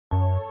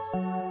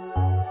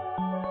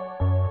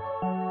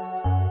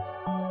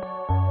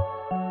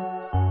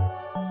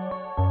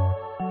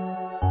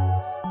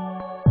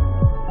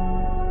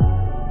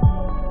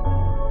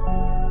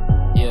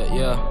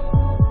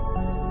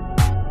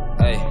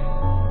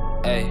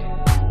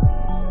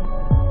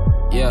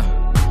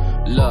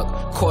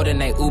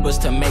coordinate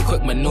Ubers to make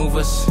quick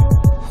maneuvers.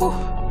 Whew.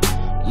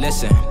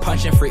 Listen,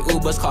 punching free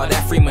Ubers, call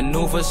that free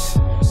maneuvers.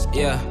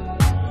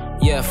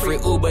 Yeah, free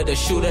Uber, the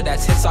shooter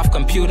that hits off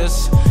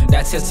computers,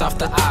 that hits off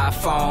the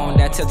iPhone,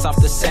 that hits off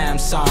the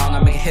Samsung.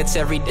 I make hits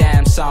every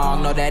damn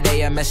song, know that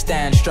AMS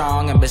stand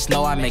strong, and bitch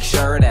know I make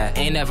sure that.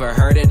 Ain't never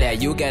heard of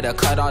that, you get a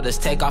cut, all this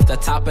take off the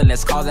top and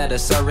let's call that a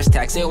service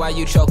tax. Hey, why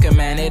you choking,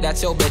 man? Hey,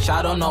 that's your bitch,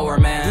 I don't know her,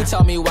 man. You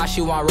tell me why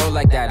she want roll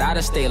like that, I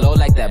just stay low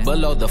like that,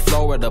 below the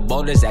floor where the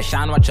boulders that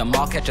shine, watch them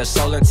all catch a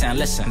solar tan.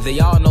 Listen,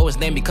 they all know his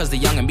name because the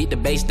young and beat the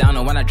bass down,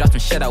 and when I drop some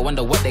shit, I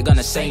wonder what they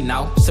gonna say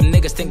now. Some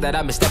niggas think that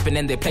I've been stepping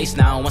in their place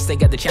now, and once they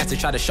get the chance to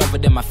try to shove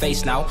it in my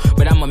face now,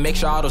 but I'ma make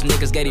sure all those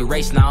niggas get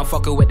erased now. I'm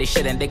fucking with this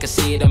shit and they can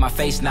see it in my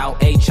face now.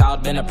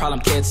 A-child, been a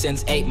problem kid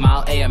since 8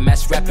 Mile.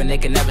 AMS reppin', they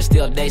can never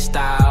steal they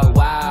style.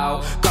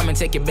 Wow, come and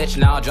take your bitch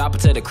now, drop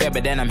it to the crib,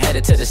 but then I'm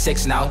headed to the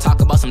 6 now.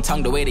 Talk about some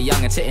tongue the way the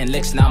young and tittin'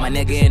 licks now. My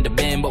nigga in the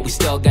bin, but we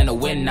still gonna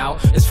win now.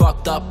 It's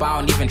fucked up, I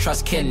don't even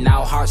trust kid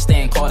now. Heart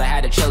staying cold, I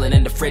had it chillin'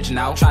 in the fridge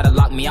now. Try to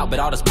lock me out, but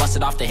all this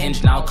busted off the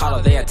hinge now. Call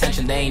all their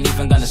attention, they ain't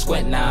even gonna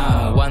squint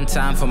now. One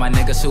time for my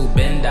niggas who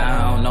been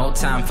down, no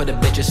time for the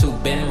bitches who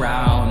been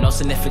round. No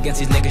significance,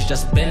 these niggas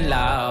just been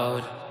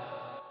loud.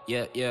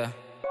 Yeah.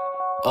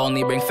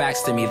 Only bring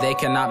facts to me, they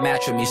cannot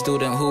match with me.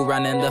 Student who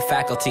running the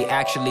faculty,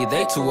 actually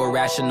they too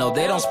irrational.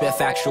 They don't spit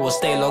factual,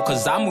 stay low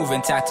cause I'm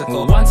moving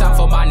tactical. One time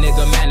for my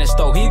nigga Manis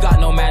though, he got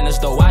no manners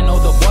though. I know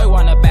the boy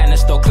wanna ban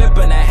us though,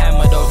 clipping a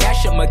hammer though, that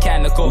shit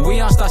mechanical. We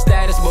on star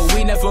status but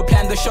we never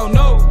planned the show,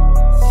 no.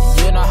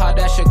 You know how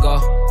that should go,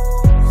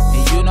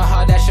 you know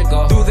how that should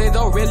go. Do they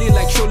though really,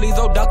 like truly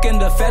though, ducking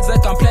the feds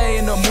like I'm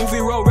playing a movie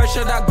role? Where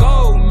should I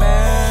go,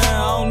 man?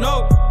 I don't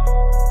know.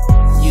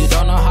 You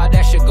don't know how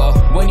that should go.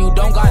 When you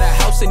don't got a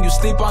house and you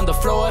sleep on the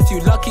floor, if you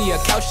lucky a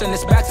couch then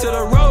it's back to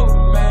the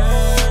road,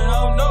 man.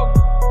 I don't know.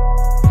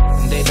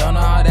 They don't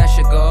know how that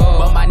should go.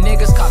 But my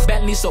niggas caught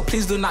Bentley, so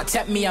please do not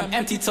tempt me. I'm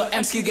empty till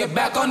Emsky get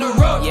back on the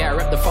road. Yeah, I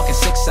rep the fucking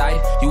 6 side.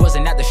 You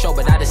wasn't at the show,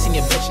 but I done seen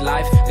your bitch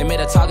live. They made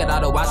a target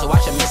out of Wyze, so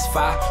watch it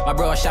misfire. My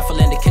bro is shuffle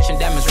in the kitchen,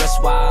 damn his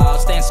wrist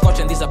wild. Staying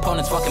scorching, these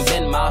opponents fucking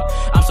been mild.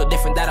 I'm so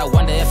different that I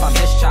wonder if I'm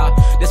his child.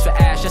 This for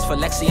Ash, this for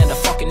Lexi and the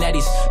fucking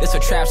Eddies. This for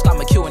Trav, Scott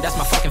McHugh, and that's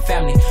my fucking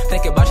family.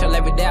 Think about y'all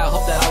every day, I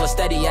hope that all is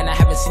steady. And I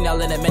haven't seen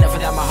y'all in a minute, for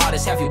that my heart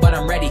is heavy, but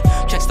I'm ready.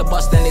 Checks the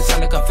bus, then they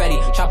turn the confetti.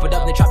 Chop it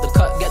up, they chop the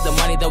cut, get the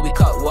money, then we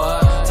cut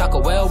what? Taco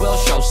well, we'll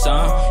show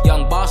some.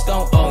 Young boss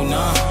don't own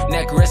none.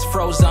 Neck wrist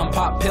frozen,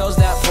 pop pills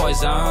that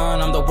poison.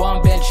 I'm the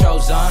one been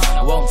chosen,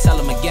 I won't tell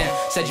him again.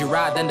 Said you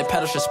ride, then the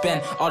pedal should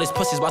spin. All these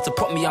pussies about to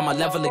put me on my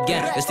level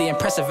again. It's the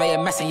impressive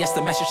AMS and yes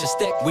the message should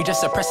stick. We just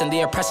suppressing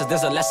the oppressors,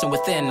 there's a lesson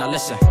within, now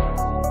listen.